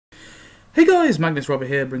Hey guys, Magnus Robert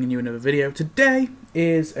here, bringing you another video. Today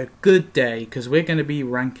is a good day because we're going to be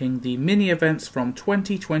ranking the mini events from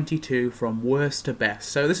 2022 from worst to best.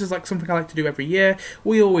 So this is like something I like to do every year.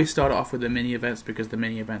 We always start off with the mini events because the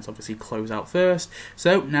mini events obviously close out first.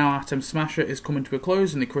 So now Atom Smasher is coming to a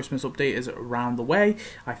close and the Christmas update is around the way.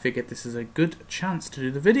 I figured this is a good chance to do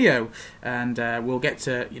the video, and we'll get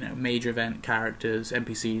to major event characters,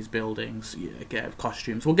 NPCs, buildings,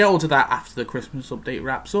 costumes. We'll get all to that after the Christmas update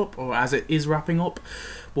wraps up, or as it is wrapping up.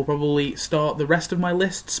 We'll probably start the rest of my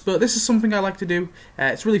lists, but this is something I like to do.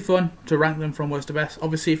 It's really fun to rank them from worst to best.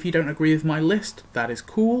 Obviously, if you don't agree with my list, that is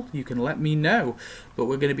cool. You can let me know. But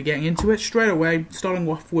we're going to be getting into it straight away, starting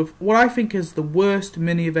off with what I think is the worst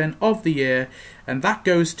mini event of the year, and that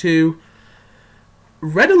goes to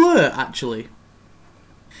Red Alert, actually.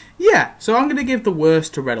 Yeah, so I'm going to give the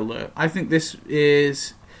worst to Red Alert. I think this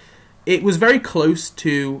is... It was very close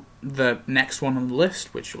to the next one on the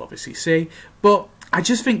list, which you'll obviously see, but I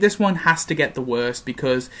just think this one has to get the worst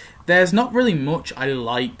because there's not really much I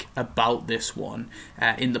like about this one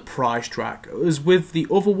in the prize track. As with the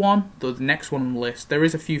other one, the next one on the list, there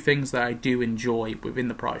is a few things that I do enjoy within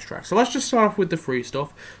the prize track. So let's just start off with the free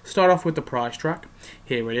stuff. Start off with the prize track.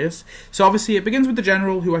 Here it is. So obviously it begins with the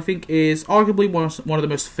General, who I think is arguably one of the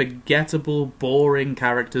most forgettable, boring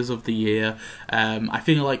characters of the year. I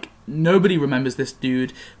feel like nobody remembers this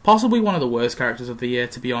dude. Possibly one of the worst characters of the year,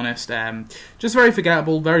 to be honest. Just very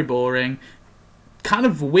forgettable, very boring. Kind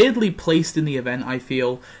of weirdly placed in the event, I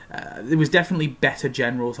feel. There was definitely better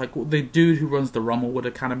generals. Like the dude who runs the Rommel would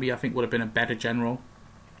have been a better general.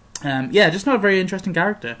 Yeah, just not a very interesting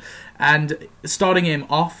character. And starting him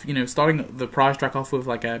off, starting the prize track off with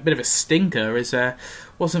like a bit of a stinker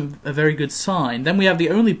wasn't a very good sign. Then we have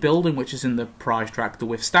the only building which is in the prize track, the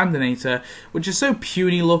Withstandinator, which is so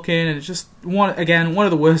puny looking, and it's just one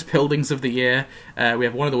of the worst buildings of the year. We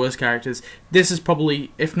have one of the worst characters. This is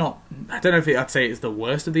probably, if not, I don't know if I'd say it's the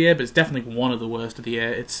worst of the year, but it's definitely one of the worst of the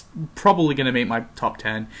year. It's probably going to make my top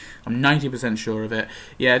 10. I'm 90% sure of it.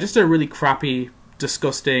 Yeah, just a really crappy,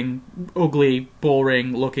 disgusting, ugly,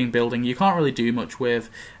 boring looking building you can't really do much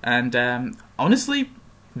with, and honestly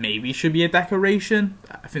maybe should be a decoration.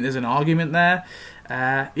 I think there's an argument there.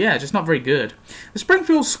 Yeah, just not very good. The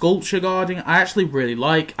Springfield Sculpture Guarding I actually really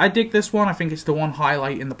like. I dig this one. I think it's the one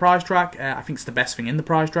highlight in the prize track. I think it's the best thing in the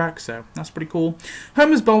prize track, so that's pretty cool.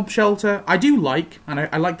 Homer's Bomb Shelter I do like, and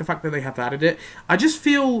I like the fact that they have added it. I just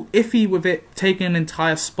feel iffy with it taking an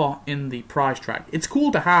entire spot in the prize track. It's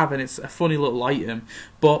cool to have, and it's a funny little item,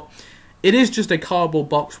 but it is just a cardboard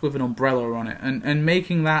box with an umbrella on it, and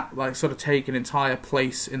making that like sort of take an entire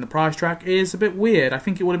place in the prize track is a bit weird. I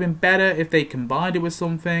think it would have been better if they combined it with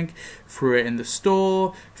something, threw it in the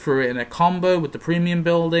store, threw it in a combo with the premium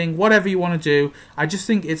building, whatever you want to do. I just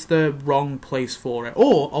think it's the wrong place for it.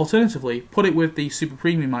 Or, alternatively, put it with the super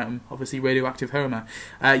premium item, obviously Radioactive Homer.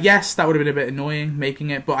 Yes, that would have been a bit annoying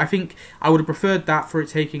making it, but I think I would have preferred that for it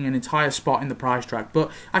taking an entire spot in the prize track.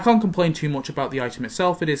 But I can't complain too much about the item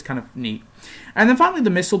itself. It is kind of neat. And then finally the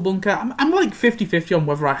Missile Bunker. I'm like 50-50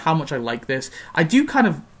 on how much I like this. I do kind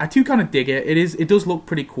of dig it. It does look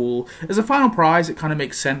pretty cool. As a final prize, it kind of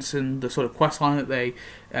makes sense in the sort of quest line that they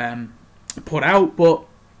put out, but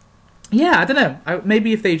yeah, I don't know.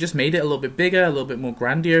 Maybe if they just made it a little bit bigger, a little bit more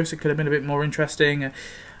grandiose, it could have been a bit more interesting.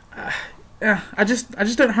 I just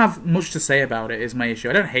don't have much to say about it, is my issue.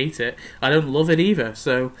 I don't hate it. I don't love it either.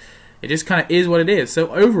 So it just kind of is what it is.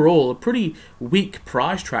 So overall, a pretty weak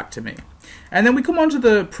prize track to me. And then we come on to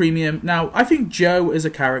the premium. Now, I think Joe as a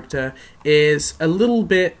character is a little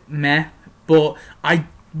bit meh, but I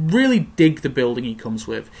really dig the building he comes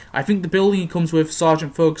with. I think the building he comes with,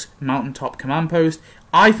 Sergeant Fug's Mountaintop Command Post,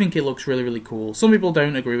 I think it looks really, really cool. Some people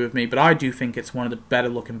don't agree with me, but I do think it's one of the better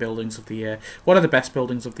looking buildings of the year. One of the best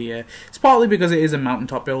buildings of the year. It's partly because it is a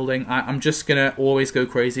mountaintop building. I'm just going to always go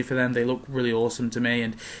crazy for them. They look really awesome to me.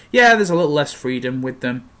 And yeah, there's a little less freedom with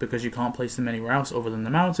them because you can't place them anywhere else other than the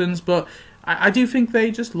mountains. But I do think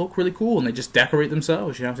they just look really cool, and they just decorate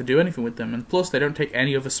themselves. You don't have to do anything with them. And plus, they don't take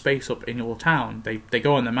any other space up in your town. They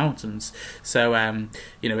go in the mountains. So,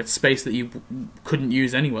 it's space that you couldn't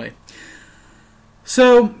use anyway.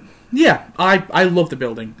 So, yeah, I love the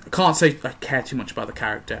building. I can't say I care too much about the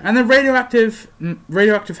character. And then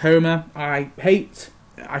Radioactive Homer, I hate.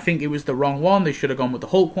 I think it was the wrong one. They should have gone with the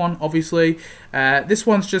Hulk one, obviously. This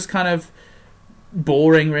one's just kind of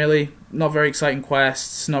boring, really. Not very exciting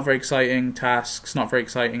quests, not very exciting tasks, not very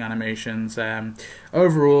exciting animations.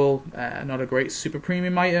 Overall, not a great super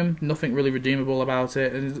premium item. Nothing really redeemable about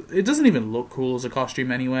it. And it doesn't even look cool as a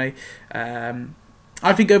costume anyway.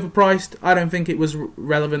 I think overpriced. I don't think it was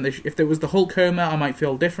relevant. If there was the Hulk Homer, I might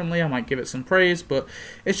feel differently. I might give it some praise, but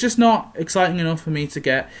it's just not exciting enough for me to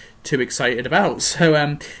get too excited about.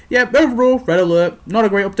 So, yeah, overall, Red Alert, not a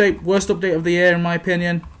great update. Worst update of the year, in my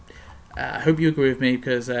opinion. I hope you agree with me,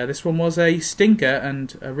 because this one was a stinker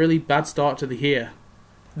and a really bad start to the year.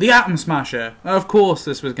 The Atom Smasher. Of course,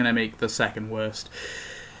 this was going to make the second worst.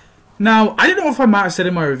 Now, I don't know if I might have said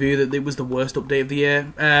in my review that it was the worst update of the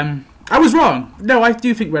year. I was wrong. No, I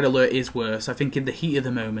do think Red Alert is worse. I think in the heat of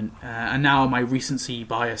the moment, and now my recency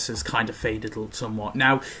bias has kind of faded somewhat.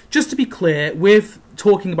 Now, just to be clear, with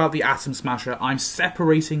talking about the Atom Smasher, I'm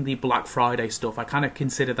separating the Black Friday stuff. I kind of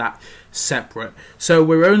consider that separate. So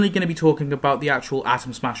we're only going to be talking about the actual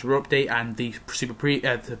Atom Smasher update and the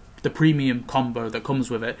the premium combo that comes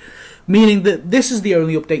with it, meaning that this is the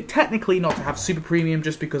only update technically not to have super premium,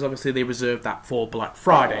 just because obviously they reserved that for Black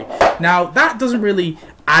Friday. Now that doesn't really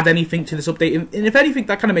add anything to this update, and if anything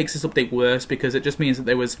that kind of makes this update worse, because it just means that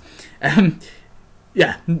there was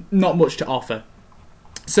yeah, not much to offer.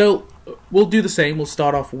 So we'll do the same. We'll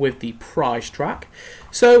start off with the prize track.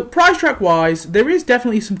 So prize track wise, there is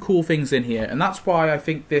definitely some cool things in here, and that's why I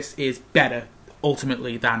think this is better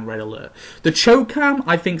ultimately than Red Alert. The choke cam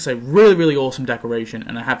I think is a really, really awesome decoration,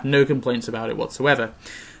 and I have no complaints about it whatsoever.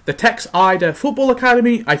 The Tex Ida Football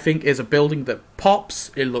Academy I think is a building that pops.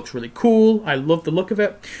 It looks really cool. I love the look of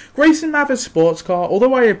it. Grayson Mather's sports car,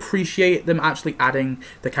 although I appreciate them actually adding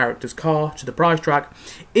the character's car to the prize track,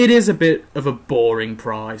 it is a bit of a boring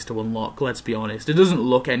prize to unlock, let's be honest. It doesn't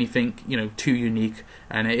look anything, you know, too unique,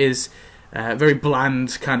 and it is very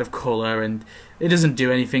bland kind of colour, and it doesn't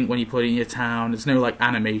do anything when you put it in your town. There's no like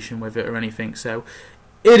animation with it or anything, so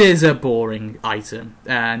it is a boring item,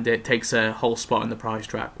 and it takes a whole spot in the prize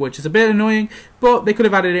track, which is a bit annoying, but they could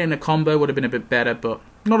have added it in a combo, would have been a bit better, but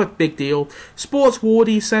not a big deal. Sports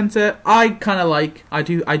Wardy Centre, I kind of like. I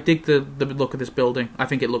dig the look of this building. I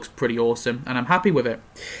think it looks pretty awesome, and I'm happy with it.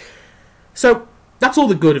 So that's all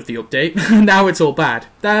the good of the update. Now it's all bad.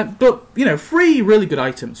 But, you know, 3 really good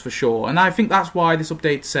items for sure, and I think that's why this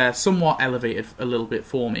update's somewhat elevated a little bit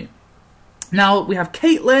for me. Now, we have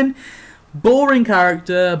Caitlyn. Boring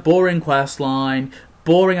character, boring questline,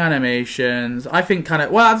 boring animations. I think kind of,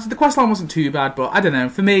 well, the questline wasn't too bad, but I don't know.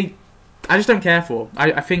 For me, I just don't care for.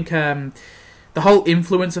 I think the whole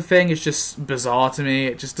influencer thing is just bizarre to me.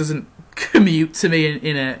 It just doesn't commute to me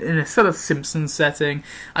in a sort of Simpsons setting.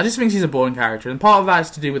 I just think she's a boring character, and part of that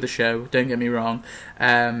is to do with the show, don't get me wrong.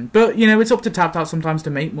 But, you know, it's up to Tapped Out sometimes to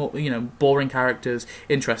make more, you know, boring characters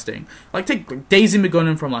interesting. Like, take Daisy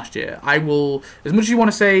McGunnan from last year. I will, as much as you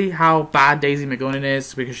want to say how bad Daisy McGunnan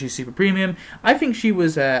is because she's super premium, I think she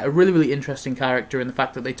was a really, really interesting character in the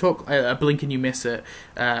fact that they took a blink and you miss it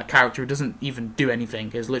character who doesn't even do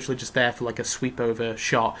anything, is literally just there for like a sweep over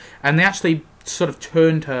shot, and they actually sort of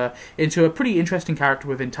turned her into a pretty interesting character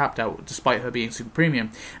within Tapped Out, despite her being super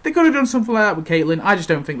premium. They could have done something like that with Caitlyn. I just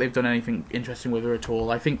don't think they've done anything interesting with her at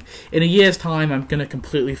all. I think in a year's time I'm going to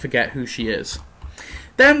completely forget who she is.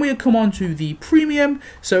 Then we come on to the premium.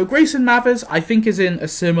 So Grayson Mathers, I think, is in a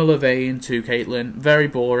similar vein to Caitlyn. Very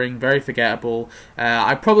boring, very forgettable.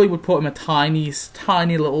 I probably would put him a tiny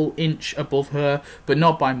little inch above her, but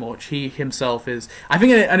not by much. He himself is, I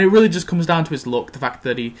think, and it really just comes down to his look, the fact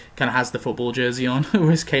that he kind of has the football jersey on,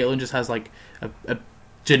 whereas Caitlyn just has like a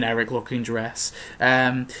generic looking dress.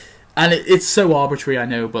 And it's so arbitrary, I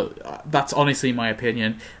know, but that's honestly my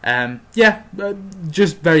opinion. Yeah,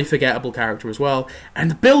 just very forgettable character as well. And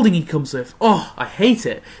the building he comes with, oh, I hate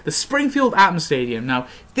it. The Springfield Atom Stadium. Now,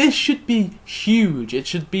 this should be huge. It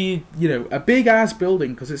should be, you know, a big-ass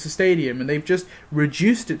building because it's a stadium, and they've just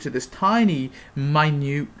reduced it to this tiny,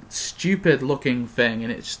 minute, stupid-looking thing,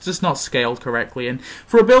 and it's just not scaled correctly. And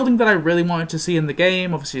for a building that I really wanted to see in the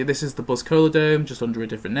game, obviously this is the Buzz Cola Dome, just under a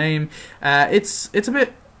different name, it's a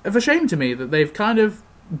bit of a shame to me that they've kind of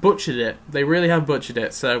butchered it. They really have butchered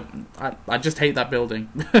it, so I just hate that building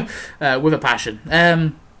with a passion.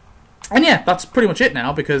 And yeah, that's pretty much it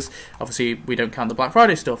now, because obviously we don't count the Black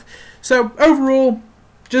Friday stuff. So overall,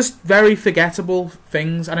 just very forgettable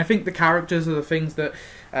things, and I think the characters are the things that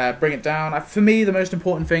bring it down. For me, the most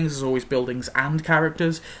important things is always buildings and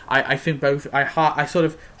characters. I think both, I sort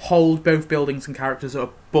of hold both buildings and characters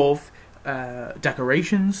above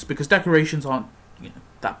decorations, because decorations aren't, you know,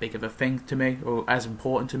 that big of a thing to me, or as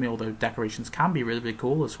important to me, although decorations can be really, really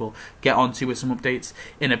cool, as we'll get onto with some updates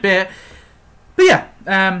in a bit. But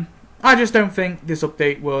yeah, I just don't think this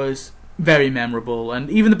update was very memorable, and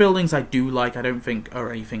even the buildings I do like, I don't think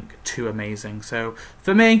are anything too amazing. So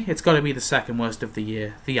for me, it's got to be the second worst of the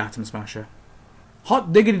year, the Atom Smasher.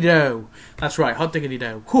 Hot diggity dough. That's right, hot diggity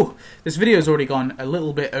dough. Whew. This video has already gone a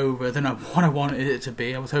little bit over than what I wanted it to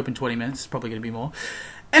be. I was hoping 20 minutes. It's probably going to be more.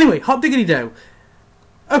 Anyway, hot diggity dough.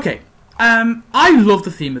 Okay. I love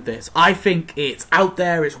the theme of this. I think it's out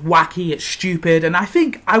there, it's wacky, it's stupid, and I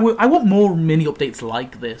think I want more mini updates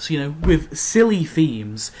like this, you know, with silly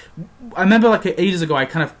themes. I remember like ages ago I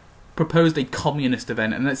kind of proposed a communist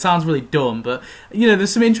event, and it sounds really dumb, but you know,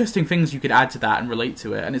 there's some interesting things you could add to that and relate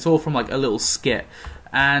to it, and it's all from like a little skit.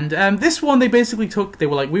 And this one, they basically they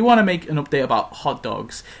were like, we want to make an update about hot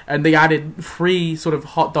dogs, and they added 3 sort of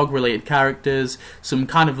hot dog related characters, some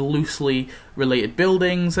kind of loosely related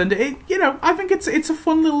buildings, and it, you know, I think it's a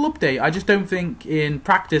fun little update. I just don't think in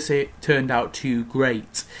practice it turned out too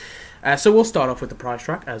great. So we'll start off with the price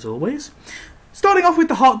track as always. Starting off with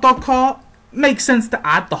the hot dog cart. Makes sense to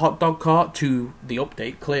add the hot dog cart to the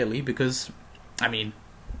update, clearly, because I mean,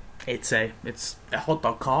 it's a hot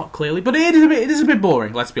dog cart, clearly, but it is a bit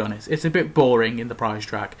boring. Let's be honest, it's a bit boring in the price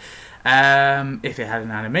track. If it had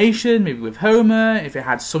an animation, maybe with Homer, if it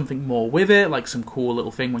had something more with it, like some cool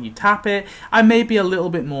little thing when you tap it, I may be a little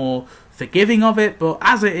bit more forgiving of it. But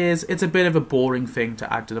as it is, it's a bit of a boring thing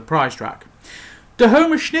to add to the price track. The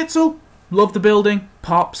Homer Schnitzel, love the building,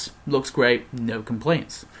 pops, looks great, no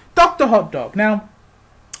complaints. Dr. Hot Dog. Now,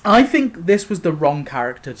 I think this was the wrong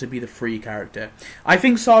character to be the free character. I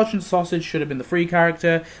think Sergeant Sausage should have been the free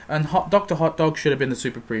character, and Dr. Hot Dog should have been the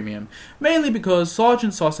super premium. Mainly because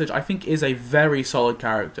Sergeant Sausage, I think, is a very solid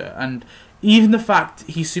character, and even the fact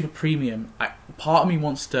he's super premium, part of me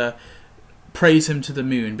wants to praise him to the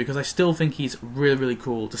moon, because I still think he's really, really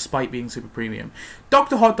cool, despite being super premium.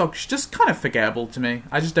 Dr. Hot Dog's just kind of forgettable to me.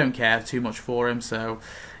 I just don't care too much for him, so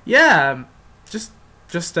yeah, just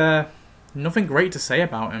nothing great to say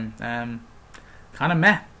about him. Kind of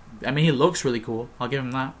meh. I mean, he looks really cool. I'll give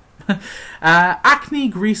him that. Acne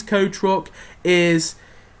Grease Code Truck is...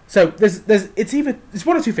 So, it's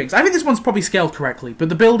one of two things. I think this one's probably scaled correctly, but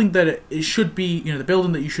the building that it should be, you know, the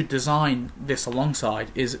building that you should design this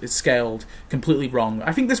alongside is scaled completely wrong.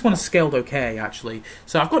 I think this one is scaled okay, actually.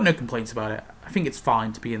 So I've got no complaints about it. I think it's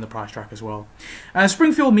fine to be in the price track as well.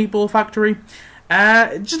 Springfield Meatball Factory.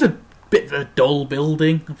 Just a bit of a dull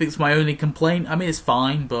building. I think it's my only complaint. I mean, it's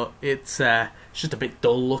fine, but it's just a bit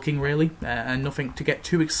dull looking, really, and nothing to get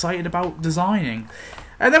too excited about designing.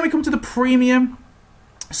 And then we come to the premium.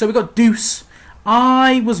 So we got Deuce.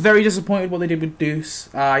 I was very disappointed what they did with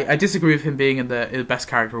Deuce. I disagree with him being in the best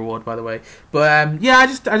character award, by the way. But yeah, I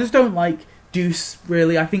just don't like Deuce,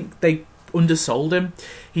 really. I think they undersold him.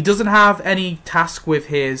 He doesn't have any task with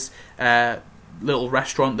his little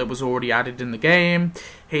restaurant that was already added in the game.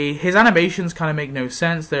 His animations kind of make no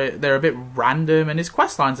sense. They're a bit random, and his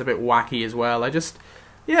questline's a bit wacky as well. I just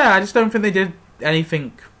don't think they did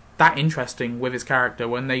anything that interesting with his character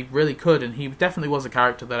when they really could, and he definitely was a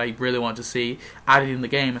character that I really wanted to see added in the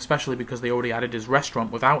game, especially because they already added his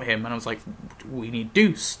restaurant without him, and I was like, we need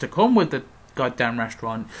Deuce to come with the goddamn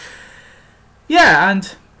restaurant. Yeah,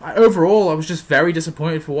 and overall, I was just very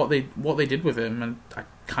disappointed for what they did with him, and I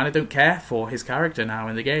kind of don't care for his character now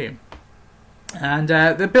in the game. And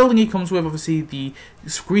the building he comes with, obviously, the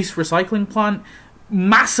grease recycling plant,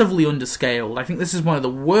 massively underscaled. I think this is one of the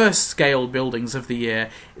worst scaled buildings of the year.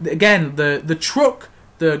 Again, the truck,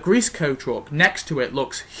 the grease co truck next to it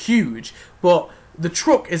looks huge, but the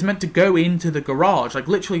truck is meant to go into the garage. Like,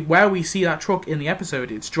 literally, where we see that truck in the episode,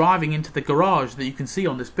 it's driving into the garage that you can see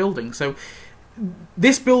on this building. So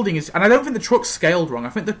this building is, and I don't think the truck's scaled wrong. I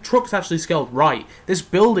think the truck's actually scaled right. This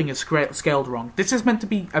building is scaled wrong. This is meant to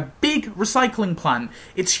be a big recycling plant.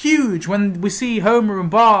 It's huge. When we see Homer and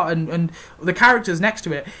Bart and the characters next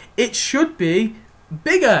to it, it should be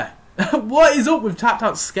bigger. What is up with tapped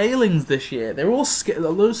out scalings this year? They're all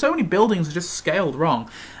so many buildings are just scaled wrong.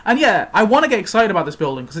 And yeah, I want to get excited about this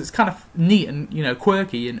building because it's kind of neat and, you know,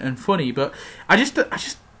 quirky and funny, but I just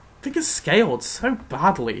think it's scaled so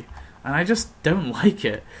badly. And I just don't like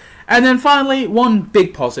it. And then finally, one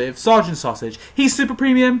big positive, Sergeant Sausage. He's super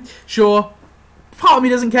premium, sure. Part of me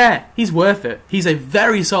doesn't care. He's worth it. He's a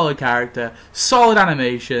very solid character, solid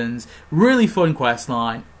animations, really fun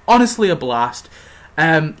questline, honestly a blast.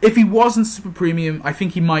 If he wasn't super premium, I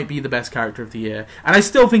think he might be the best character of the year. And I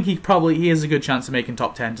still think he has a good chance of making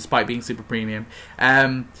top 10 despite being super premium.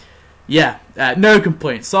 Yeah, no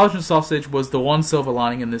complaints. Sergeant Sausage was the one silver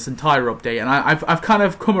lining in this entire update, and I've kind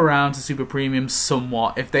of come around to super premium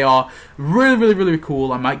somewhat. If they are really, really, really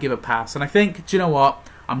cool, I might give a pass. And I think, do you know what?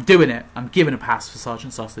 I'm doing it. I'm giving a pass for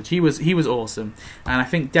Sergeant Sausage. He was awesome, and I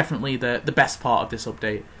think definitely the best part of this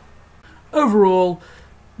update. Overall,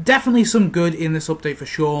 definitely some good in this update for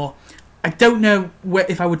sure. I don't know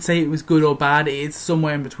if I would say it was good or bad. It's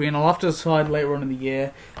somewhere in between. I'll have to decide later on in the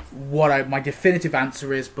year what my definitive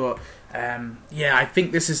answer is. But yeah, I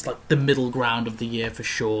think this is like the middle ground of the year for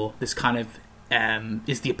sure. This kind of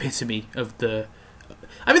is the epitome of the...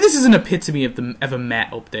 I mean, this is an epitome of the ever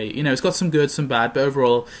met update. You know, it's got some good, some bad, but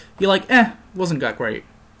overall, you're like, wasn't that great.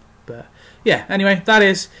 But yeah, anyway, that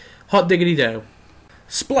is Hot Diggity Dough.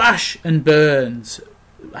 Splash and Burns.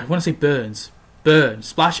 I want to say Burns. Burn.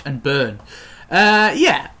 Splash and Burn.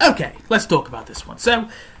 Yeah, okay, let's talk about this one. So,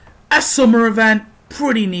 a summer event,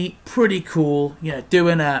 pretty neat, pretty cool. Yeah,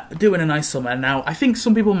 doing a nice summer. Now, I think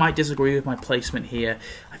some people might disagree with my placement here.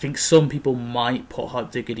 I think some people might put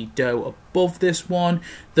Hot Diggity Dough above this one.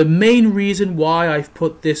 The main reason why I've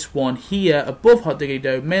put this one here above Hot Diggity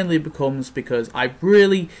Dough mainly becomes because I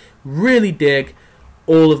really, really dig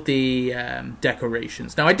all of the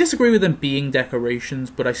decorations. Now, I disagree with them being decorations,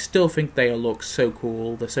 but I still think they look so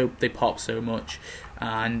cool. They pop so much,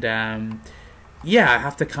 and yeah, I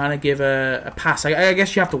have to kind of give a pass. I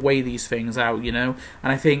guess you have to weigh these things out, you know.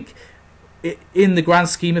 And I think, in the grand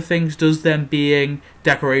scheme of things, does them being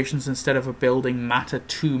decorations instead of a building matter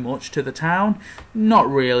too much to the town? Not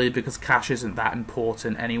really, because cash isn't that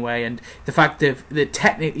important anyway, and the fact that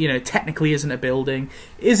technically isn't a building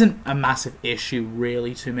isn't a massive issue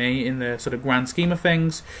really to me in the sort of grand scheme of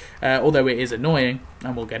things, although it is annoying,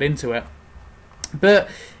 and we'll get into it. But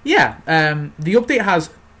yeah, the update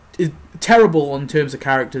is terrible in terms of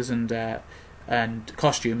characters and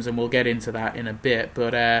costumes, and we'll get into that in a bit,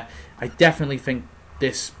 but I definitely think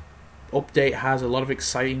this update has a lot of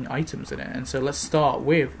exciting items in it. And so let's start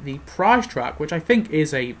with the prize track, which I think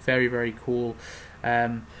is a very, very cool...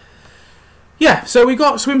 yeah, so we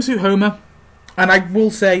got Swimsuit Homer, and I will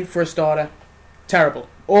say, for a starter, terrible.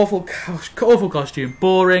 Awful costume,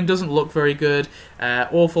 boring, doesn't look very good,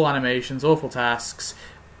 awful animations, awful tasks,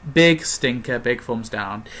 big stinker, big thumbs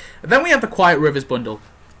down. And then we have the Quiet Rivers bundle.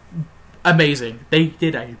 Amazing. They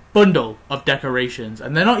did a bundle of decorations,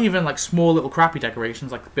 and they're not even like small little crappy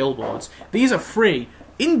decorations like the billboards. These are free,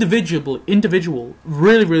 individual,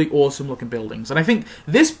 really, really awesome looking buildings. And I think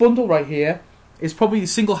this bundle right here is probably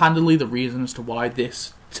single-handedly the reason as to why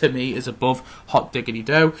this, to me, is above Hot Diggity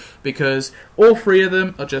Dough, because all three of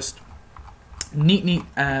them are just neat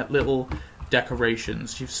little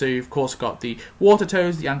decorations. So you've of course got the Water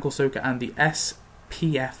Toes, the Ankle Soaker, and the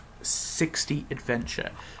SPF 60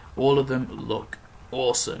 Adventure. All of them look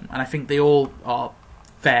awesome, and I think they all are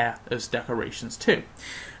fair as decorations too.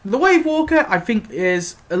 The Wave Walker, I think,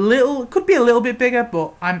 could be a little bit bigger,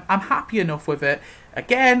 but I'm happy enough with it.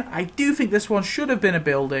 Again, I do think this one should have been a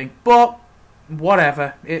building, but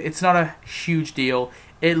whatever. It's not a huge deal.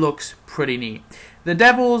 It looks pretty neat. The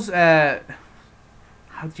Devil's, how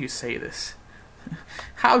do you say this?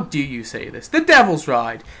 How do you say this? The Devil's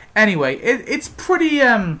Ride. Anyway, it's pretty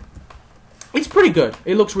good.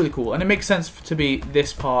 It looks really cool, and it makes sense to be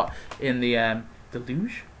this part in the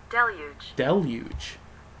deluge? Deluge.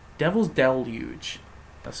 Devil's Deluge.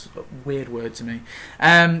 That's a weird word to me.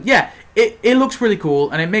 Yeah, it looks really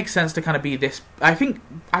cool, and it makes sense to kind of be this. I think,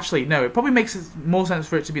 actually, no, it probably makes more sense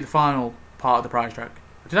for it to be the final part of the prize track.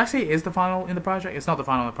 Did I say it is the final in the prize track? It's not the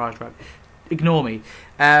final in the prize track. Ignore me.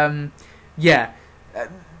 Yeah,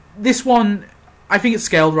 this one, I think it's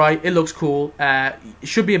scaled right. It looks cool. It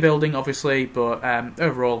should be a building, obviously, but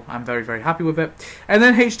overall, I'm very, very happy with it. And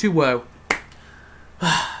then H2O.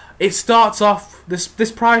 It starts off,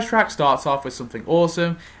 this prize track starts off with something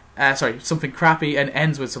awesome, something crappy, and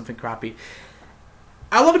ends with something crappy.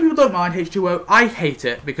 A lot of people don't mind H2O. I hate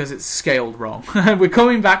it because it's scaled wrong. We're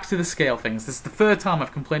coming back to the scale things. This is the third time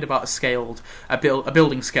I've complained about a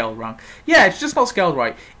building scaled wrong. Yeah, it's just not scaled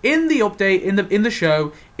right. In the update, in the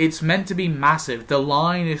show, it's meant to be massive. The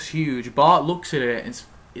line is huge. Bart looks at it, and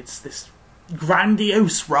it's this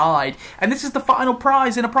grandiose ride, and this is the final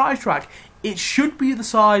prize in a prize track. It should be the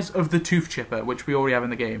size of the Tooth Chipper, which we already have in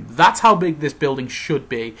the game. That's how big this building should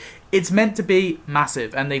be. It's meant to be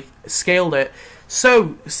massive, and they've scaled it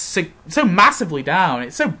so massively down.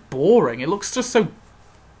 It's so boring. It looks just so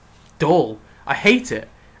dull. I hate it.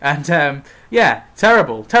 And yeah,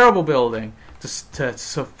 terrible building to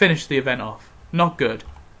finish the event off. Not good.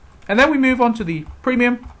 And then we move on to the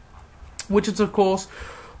premium, which is of course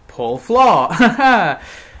Paul Flaw.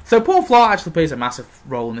 So Paul Flaw actually plays a massive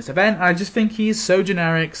role in this event, and I just think he's so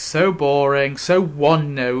generic, so boring, so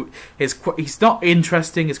one note. He's not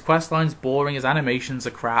interesting, his questline's boring, his animations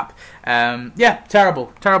are crap. Yeah,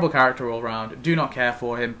 terrible character all around. Do not care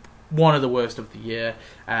for him. One of the worst of the year.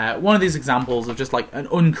 One of these examples of just like an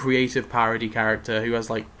uncreative parody character who has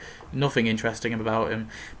like nothing interesting about him.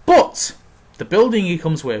 But the building he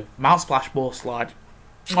comes with, Mount Splashball Slide.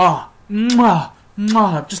 mwah,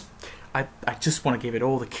 mwah. I just want to give it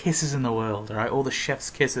all the kisses in the world, all right? All the chef's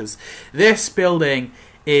kisses. This building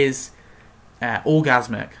is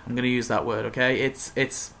orgasmic. I'm going to use that word, okay?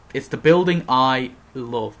 It's the building I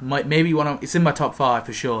love. Maybe it's in my top 5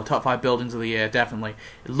 for sure. Top 5 buildings of the year, definitely.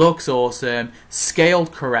 It looks awesome,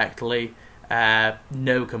 scaled correctly.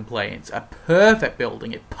 No complaints. A perfect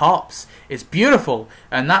building. It pops. It's beautiful,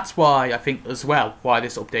 and that's why I think as well why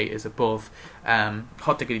this update is above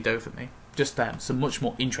Hot Diggity Dough for me. Just some much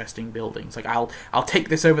more interesting buildings. Like I'll take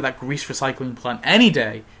this over that grease recycling plant any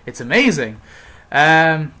day. It's amazing.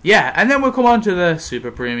 Yeah, and then we'll come on to the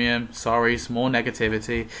super premium. Sorry, some more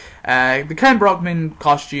negativity. The Ken Brockman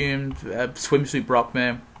costume, swimsuit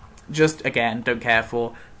Brockman. Just again, don't care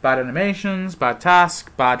for. Bad animations, bad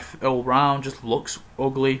task, bad all round. Just looks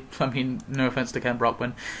ugly. I mean, no offense to Ken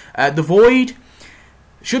Brockman. The Void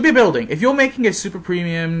should be a building. If you're making a super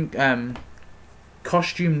premium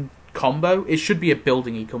costume combo, it should be a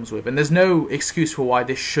building he comes with, and there's no excuse for why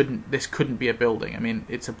this couldn't be a building. I mean,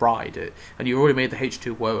 it's a bride, and you already made the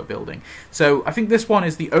H2O a building. So I think this one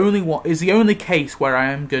is the only case where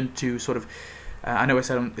I am going to sort of. I know I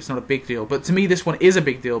said it's not a big deal, but to me this one is a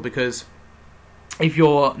big deal because if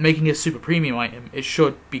you're making a super premium item, it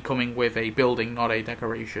should be coming with a building, not a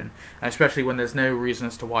decoration. And especially when there's no reason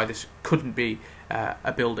as to why this couldn't be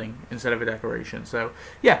a building instead of a decoration. So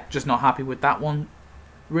yeah, just not happy with that one,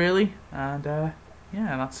 really. And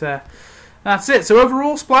yeah, that's it. So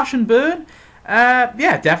overall, Splash and Burn.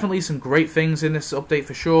 Yeah, definitely some great things in this update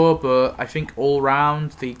for sure, but I think all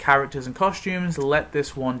round the characters and costumes let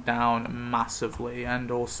this one down massively.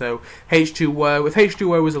 And also H2O, if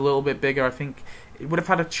H2O was a little bit bigger, I think it would have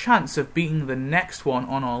had a chance of beating the next one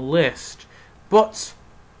on our list. But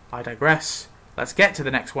I digress. Let's get to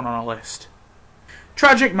the next one on our list.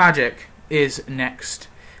 Tragic Magic is next.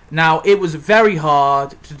 Now, it was very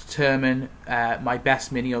hard to determine my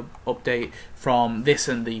best mini update from this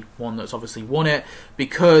and the one that's obviously won it,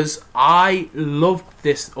 because I loved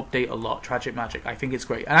this update a lot, Tragic Magic. I think it's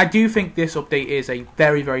great. And I do think this update is a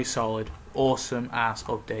very, very solid, awesome-ass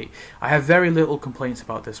update. I have very little complaints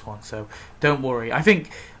about this one, so don't worry. I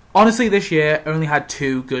think, honestly, this year only had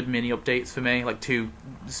 2 good mini updates for me, like 2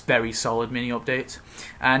 very solid mini updates.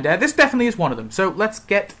 And this definitely is one of them. So let's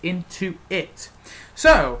get into it.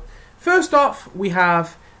 So, first off, we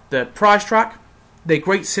have the prize track, the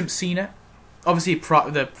Great Simpsons. Obviously,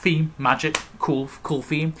 the theme, magic, cool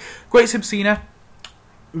theme. Great Simpsons,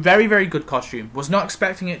 very, very good costume. Was not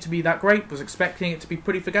expecting it to be that great, was expecting it to be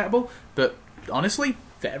pretty forgettable, but honestly,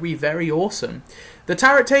 very, very awesome. The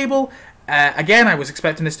Tarot Table, again, I was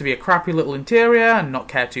expecting this to be a crappy little interior and not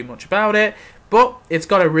care too much about it. But it's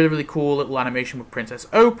got a really, really cool little animation with Princess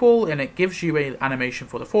Opal, and it gives you an animation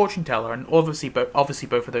for the Fortune Teller. And obviously both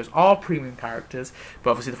of those are premium characters,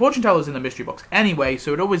 but obviously the Fortune Teller is in the mystery box anyway,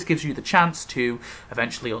 so it always gives you the chance to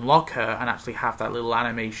eventually unlock her and actually have that little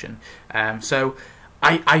animation. So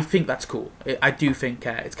I think that's cool. I do think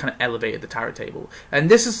it's kind of elevated the Tarot Table. And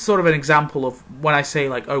this is sort of an example of when I say,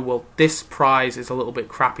 like, oh, well, this prize is a little bit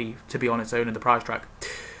crappy to be on its own in the prize track.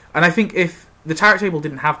 And I think if the Tarot Table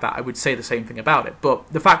didn't have that, I would say the same thing about it.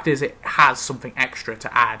 But the fact is, it has something extra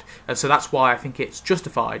to add. And so that's why I think it's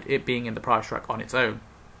justified it being in the prize track on its own.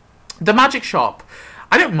 The Magic Shop,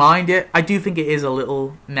 I don't mind it. I do think it is a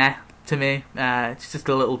little meh to me. It's just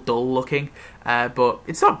a little dull looking. But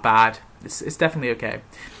it's not bad. It's definitely okay.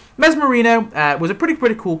 Mesmerino was a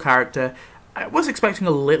pretty cool character. I was expecting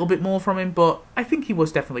a little bit more from him, but I think he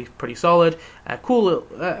was definitely pretty solid. Cool.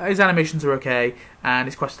 His animations are okay, and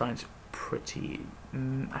his quest line's pretty.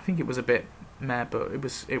 I think it was a bit meh, but it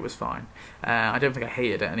was fine. I don't think I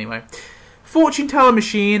hated it anyway. Fortune Teller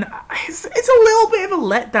Machine, it's a little bit of a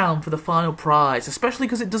letdown for the final prize, especially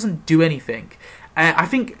because it doesn't do anything. I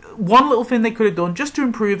think one little thing they could have done just to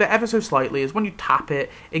improve it ever so slightly is when you tap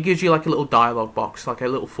it, it gives you like a little dialogue box, like a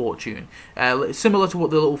little fortune, similar to what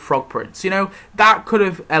the little frog prints. You know, that could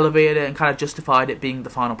have elevated it and kind of justified it being the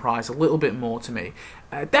final prize a little bit more to me.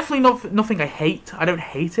 Definitely nothing I hate. I don't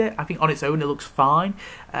hate it. I think on its own it looks fine.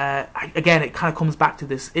 Again, it kind of comes back to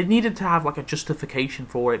this. It needed to have like a justification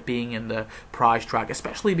for it being in the prize track,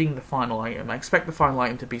 especially being the final item. I expect the final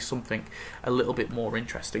item to be something a little bit more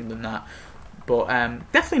interesting than that. But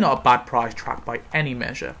definitely not a bad prize track by any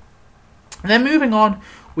measure. And then moving on,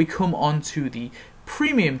 we come on to the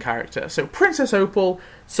premium character. So Princess Opal,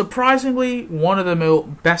 surprisingly, one of the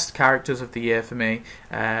best characters of the year for me.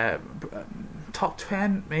 top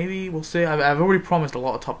 10, maybe, we'll see. I've already promised a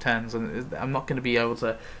lot of top 10s, and I'm not going to be able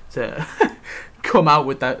to come out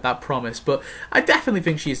with that promise, but I definitely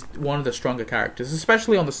think she's one of the stronger characters,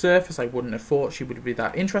 especially on the surface. I wouldn't have thought she would be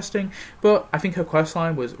that interesting, but I think her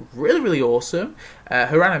questline was really, really awesome.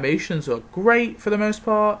 Her animations are great for the most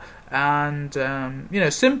part, and you know,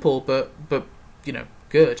 simple, but you know,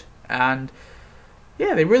 good. And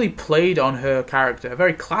yeah, they really played on her character, a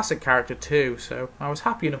very classic character too, so I was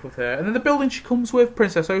happy enough with her. And then the building she comes with,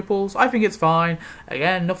 Princess Opal's, I think it's fine.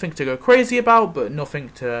 Again, nothing to go crazy about, but nothing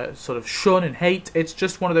to sort of shun and hate. It's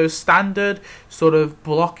just one of those standard sort of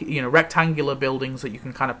block, you know, rectangular buildings that you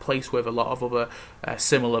can kind of place with a lot of other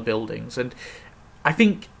similar buildings. And I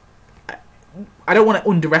think I don't want to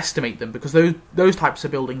underestimate them, because those types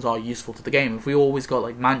of buildings are useful to the game. If we always got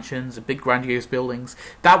like mansions and big grandiose buildings,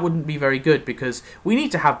 that wouldn't be very good, because we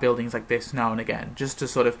need to have buildings like this now and again, just to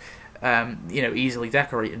sort of you know, easily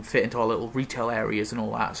decorate and fit into our little retail areas and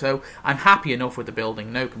all that. So I'm happy enough with the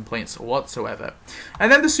building, no complaints whatsoever.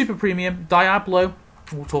 And then the super premium Diablo,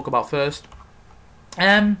 we'll talk about first.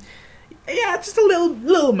 Yeah, just a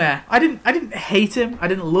little meh. I didn't hate him. I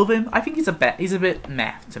didn't love him. I think he's a bit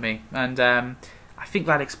meh to me, and I think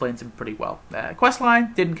that explains him pretty well.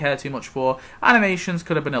 Questline, didn't care too much for. Animations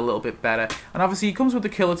could have been a little bit better, and obviously he comes with the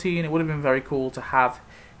guillotine. It would have been very cool to have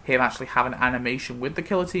him actually have an animation with the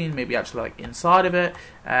guillotine, maybe actually like inside of it.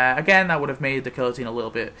 Again, that would have made the guillotine a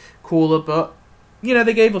little bit cooler, but you know,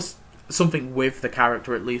 they gave us something with the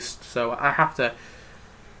character at least, so I have to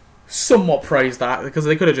somewhat praise that, because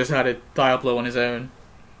they could have just had a Diablo on his own.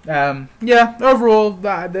 Yeah, overall,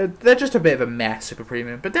 they're just a bit of a mess, Super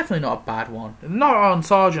Premium, but definitely not a bad one. Not on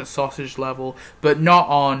Sergeant Sausage level, but not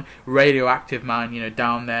on Radioactive Man, you know,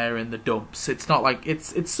 down there in the dumps. It's not like,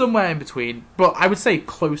 it's somewhere in between, but I would say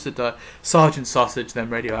closer to Sergeant Sausage than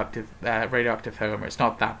Radioactive Homer. It's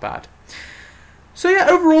not that bad. So yeah,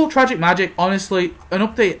 overall, Tragic Magic, honestly, an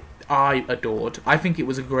update I adored. I think it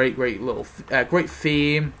was a great little, great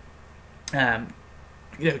theme.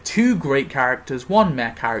 You know, two great characters, one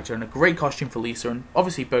mech character, and a great costume for Lisa, and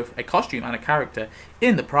obviously both a costume and a character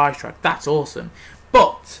in the prize track. That's awesome.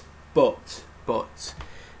 But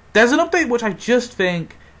there's an update which I just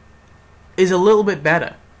think is a little bit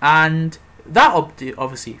better, and that update,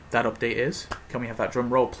 obviously, that update is, can we have that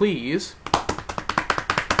drum roll, please?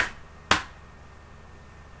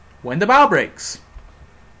 When the bow breaks.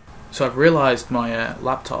 So I've realised my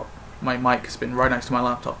laptop, my mic has been right next to my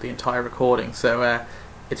laptop the entire recording, so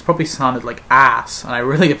it's probably sounded like ass, and I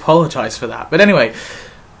really apologise for that. But anyway,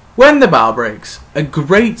 When the bow breaks, a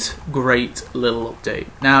great little update.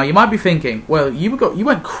 Now you might be thinking, well, you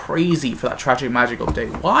went crazy for that Tragic Magic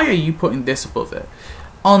update. Why are you putting this above it?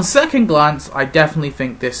 On second glance, I definitely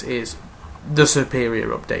think this is the superior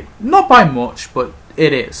update. Not by much, but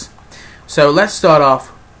it is. So let's start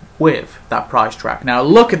off with that prize track. Now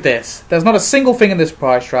look at this. There's not a single thing in this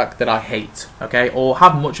prize track that I hate, okay, or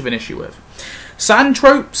have much of an issue with. Sand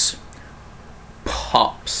tropes,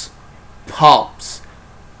 pops.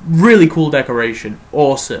 Really cool decoration,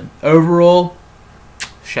 awesome. Overall,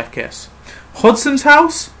 chef kiss. Hudson's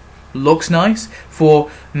house looks nice. For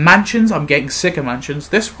mansions, I'm getting sick of mansions.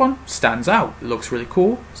 This one stands out. It looks really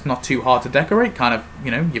cool. It's not too hard to decorate. Kind of, you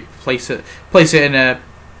know, you place it in a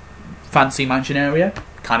fancy mansion area.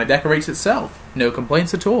 Kind of decorates itself. No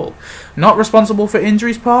complaints at all. Not responsible for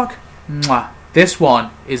injuries park. Mwah. This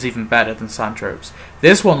one is even better than Santropes.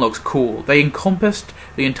 This one looks cool. They encompassed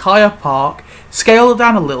the entire park, scaled it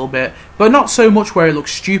down a little bit, but not so much where it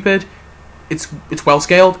looks stupid. It's well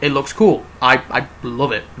scaled. It looks cool. I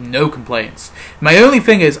love it. No complaints. My only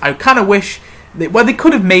thing is, I kind of wish they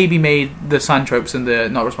could have maybe made the Santropes and the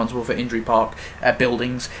not responsible for injury park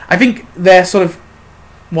buildings. I think they're sort of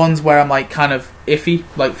ones where I'm like kind of iffy,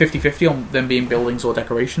 like 50-50 on them being buildings or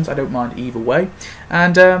decorations. I don't mind either way.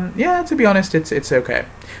 And yeah, to be honest, it's okay.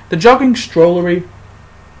 The jogging strollery,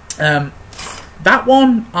 that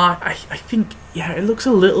one, I think, yeah, it looks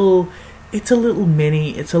a little, it's a little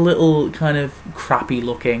mini, it's a little kind of crappy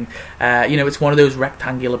looking. You know, it's one of those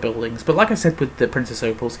rectangular buildings. But like I said with the Princess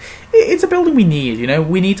Opals, it's a building we need, you know.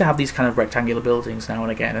 We need to have these kind of rectangular buildings now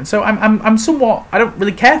and again. And so I'm somewhat, I don't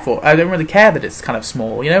really care that it's kind of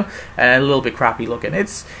small, you know, a little bit crappy looking.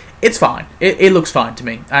 It's fine. It looks fine to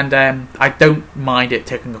me, and I don't mind it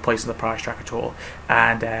taking a place in the prize track at all.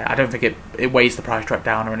 And I don't think it weighs the prize track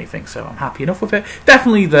down or anything. So I'm happy enough with it.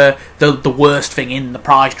 Definitely the worst thing in the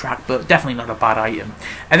prize track, but definitely not a bad item.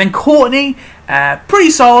 And then Courtney,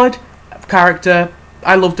 pretty solid character.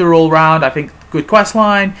 I loved her all round. I think good quest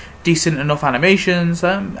line, decent enough animations,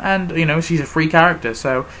 and you know, she's a free character.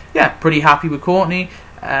 So yeah, pretty happy with Courtney.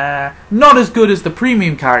 Not as good as the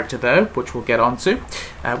premium character though, which we'll get onto,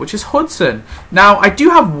 which is Hudson. Now, I do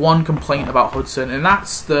have one complaint about Hudson, and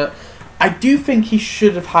that's that I do think he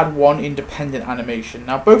should have had one independent animation.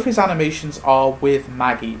 Now, both his animations are with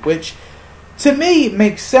Maggie, which to me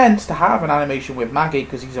makes sense to have an animation with Maggie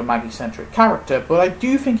because he's a Maggie-centric character, but I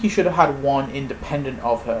do think he should have had one independent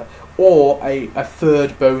of her, or a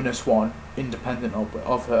third bonus one independent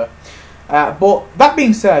of her. But that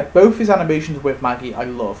being said, both his animations with Maggie I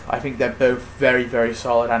love. I think they're both very, very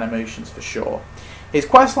solid animations for sure. His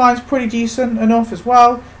questline's pretty decent enough as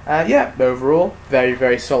well. Yeah, overall, very,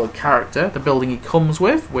 very solid character. The building he comes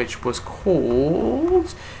with, which was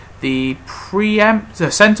called the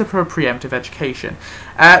Centre for Preemptive Education.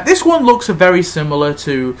 This one looks very similar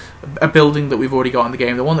to a building that we've already got in the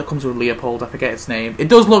game. The one that comes with Leopold, I forget its name. It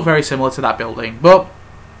does look very similar to that building, but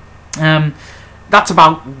that's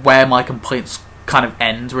about where my complaints kind of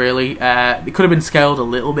end, really. It could have been scaled a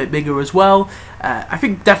little bit bigger as well. I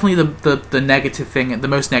think definitely the negative thing, the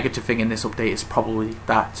most negative thing in this update is probably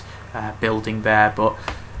that building there, but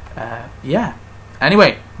yeah.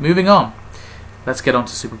 Anyway, moving on. Let's get on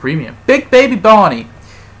to Super Premium. Big Baby Barney.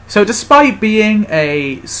 So despite being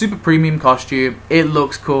a Super Premium costume, it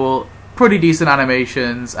looks cool, pretty decent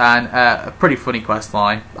animations, and a pretty funny quest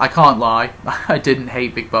line. I can't lie, I didn't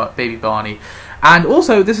hate Baby Barney. And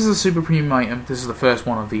also, this is a Super Premium item. This is the first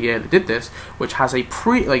one of the year that did this, which has a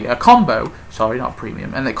combo. Sorry, not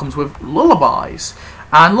premium, and it comes with Lullabies.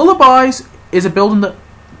 And Lullabies is a building that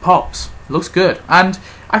pops. Looks good, and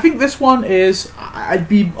I think this one is. I'd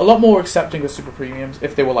be a lot more accepting of Super Premiums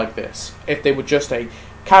if they were like this. If they were just a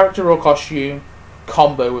character or costume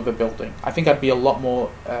combo with a building, I think I'd be a lot more,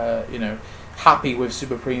 happy with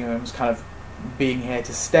Super Premiums kind of being here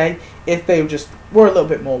to stay. If they just were a little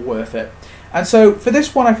bit more worth it. And so for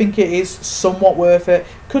this one, I think it is somewhat worth it.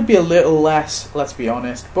 Could be a little less, let's be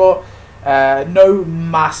honest, but no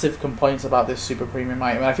massive complaints about this Super Premium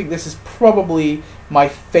item. I think this is probably my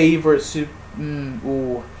favourite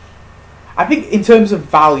I think in terms of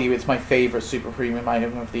value, it's my favourite Super Premium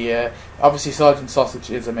item of the year. Obviously, Sergeant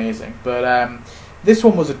Sausage is amazing, but this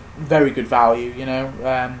one was a very good value, you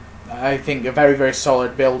know. I think a very, very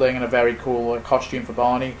solid building and a very cool costume for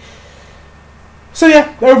Barney. So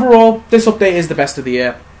yeah, overall, this update is the best of the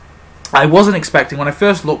year. I wasn't expecting, when I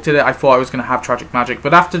first looked at it, I thought I was going to have Tragic Magic,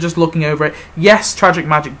 but after just looking over it, yes, Tragic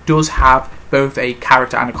Magic does have both a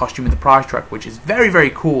character and a costume in the prize track, which is very, very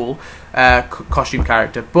cool costume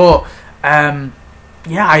character, but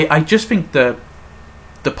yeah, I just think the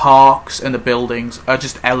parks and the buildings are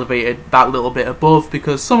just elevated that little bit above,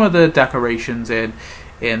 because some of the decorations in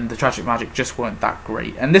the Tragic Magic just weren't that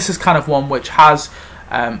great, and this is kind of one which has,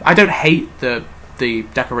 I don't hate the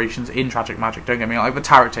decorations in Tragic Magic, don't get me wrong, like the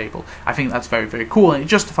tarot table. I think that's very, very cool, and it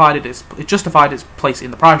justified its place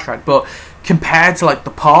in the prize track. But compared to like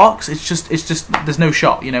the parks, it's just there's no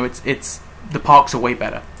shot. You know, it's the parks are way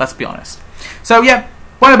better. Let's be honest. So yeah,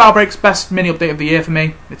 Bueno Battle Breaks, best mini update of the year for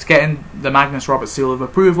me. It's getting the Magnus Roberts seal of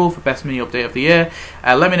approval for best mini update of the year.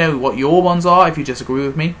 Let me know what your ones are if you disagree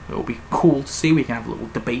with me. It will be cool to see. We can have a little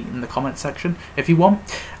debate in the comments section if you want.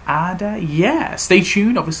 And yeah, stay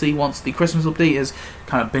tuned. Obviously, once the Christmas update has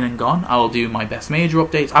kind of been and gone, I will do my best major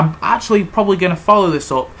updates. I'm actually probably going to follow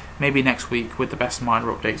this up maybe next week with the best minor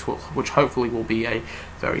updates, which hopefully will be a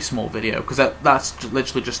very small video, because that's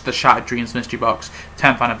literally just the Shattered Dreams Mystery Box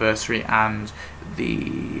 10th anniversary and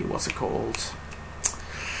the, what's it called,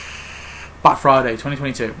 Black Friday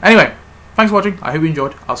 2022. Anyway, thanks for watching. I hope you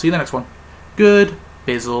enjoyed. I'll see you in the next one. Good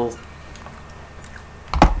bizzle.